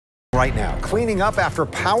right now, cleaning up after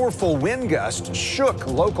powerful wind gusts shook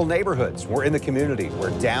local neighborhoods. We're in the community where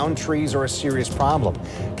downed trees are a serious problem,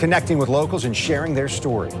 connecting with locals and sharing their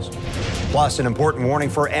stories. Plus, an important warning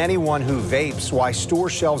for anyone who vapes, why store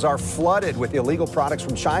shelves are flooded with illegal products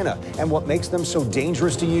from China and what makes them so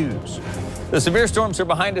dangerous to use. The severe storms are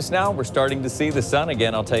behind us now. We're starting to see the sun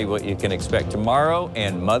again. I'll tell you what you can expect tomorrow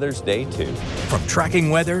and Mother's Day, too. From tracking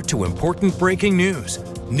weather to important breaking news,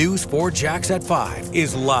 News 4 Jax at 5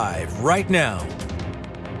 is live right now.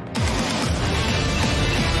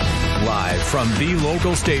 Live from the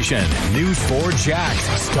local station, News 4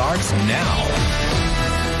 Jax starts now.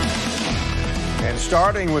 And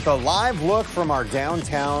starting with a live look from our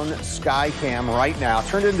downtown Skycam right now.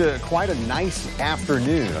 Turned into quite a nice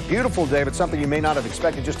afternoon. A beautiful day, but something you may not have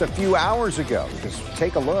expected just a few hours ago. Just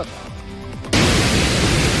take a look.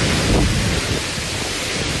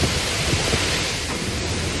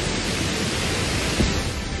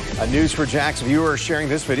 A News 4 Jax viewer sharing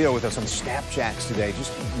this video with us on Snapjacks today.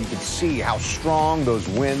 Just you can see how strong those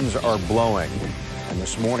winds are blowing. And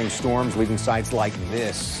this morning's storms leaving sites like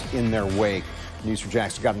this in their wake. News 4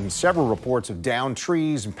 Jax has gotten several reports of downed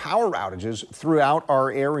trees and power outages throughout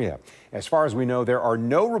our area. As far as we know, there are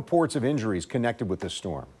no reports of injuries connected with this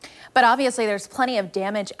storm. But obviously, there's plenty of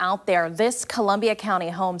damage out there. This Columbia County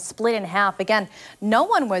home split in half. Again, no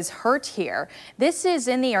one was hurt here. This is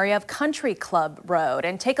in the area of Country Club Road.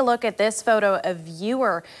 And take a look at this photo a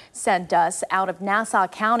viewer sent us out of Nassau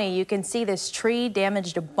County. You can see this tree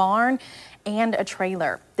damaged a barn and a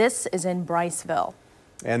trailer. This is in Bryceville.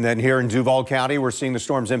 And then here in Duval County, we're seeing the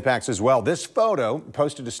storm's impacts as well. This photo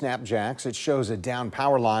posted to Snapjacks, it shows a down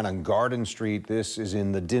power line on Garden Street. This is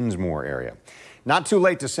in the Dinsmore area. Not too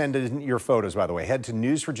late to send in your photos, by the way. Head to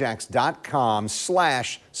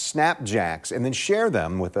news4jax.com/snapjacks and then share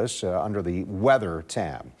them with us under the weather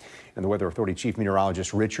tab. And the Weather Authority Chief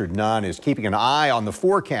Meteorologist Richard Nunn is keeping an eye on the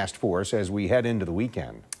forecast for us as we head into the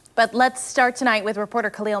weekend. But let's start tonight with reporter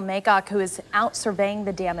Khalil Maycock, who is out surveying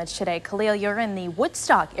the damage today. Khalil, you're in the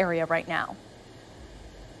Woodstock area right now.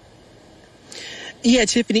 Yeah,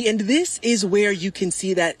 Tiffany, and this is where you can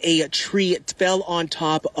see that a tree fell on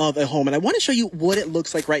top of a home. And I want to show you what it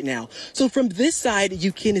looks like right now. So from this side,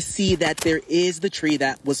 you can see that there is the tree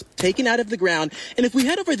that was taken out of the ground. And if we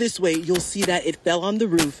head over this way, you'll see that it fell on the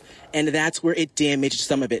roof, and that's where it damaged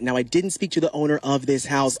some of it. Now, I didn't speak to the owner of this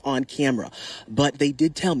house on camera, but they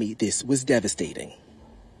did tell me this was devastating.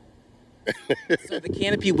 So the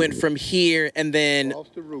canopy went from here and then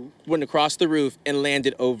went across the roof and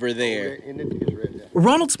landed over there.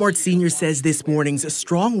 Ronald Smart Sr. says this morning's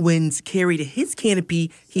strong winds carried his canopy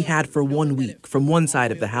he had for 1 week from one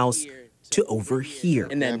side of the house to over here.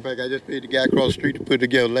 And then, in fact, I just paid the guy across the street to put it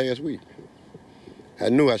together last week. I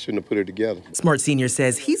knew I shouldn't have put it together. Smart Sr.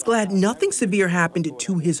 says he's glad nothing severe happened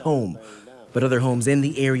to his home, but other homes in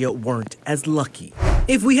the area weren't as lucky.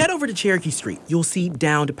 If we head over to Cherokee Street, you'll see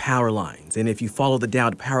downed power lines. And if you follow the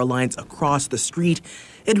downed power lines across the street,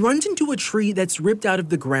 it runs into a tree that's ripped out of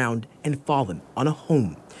the ground and fallen on a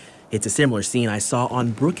home. It's a similar scene I saw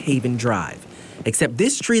on Brookhaven Drive, except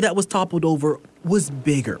this tree that was toppled over was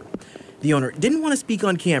bigger. The owner didn't want to speak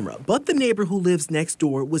on camera, but the neighbor who lives next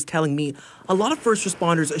door was telling me a lot of first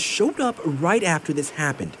responders showed up right after this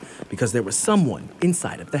happened because there was someone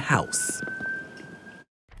inside of the house.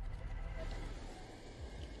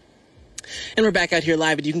 And we're back out here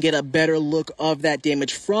live, and you can get a better look of that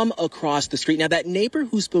damage from across the street. Now, that neighbor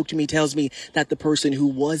who spoke to me tells me that the person who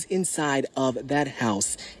was inside of that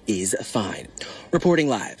house is fine. Reporting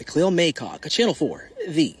live, Khalil Maycock, Channel 4,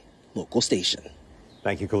 the local station.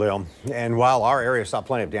 Thank you, Khalil. And while our area saw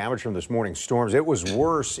plenty of damage from this morning's storms, it was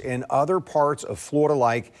worse in other parts of Florida,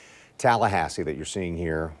 like Tallahassee that you're seeing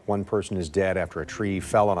here. One person is dead after a tree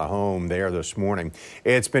fell on a home there this morning.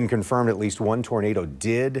 It's been confirmed at least one tornado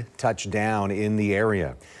did touch down in the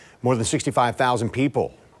area. More than 65,000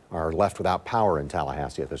 people are left without power in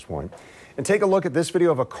Tallahassee at this point. And take a look at this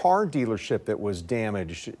video of a car dealership that was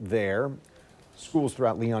damaged there. Schools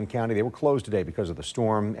throughout Leon County, they were closed today because of the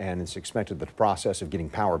storm, and it's expected that the process of getting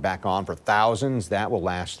power back on for thousands, that will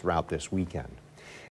last throughout this weekend.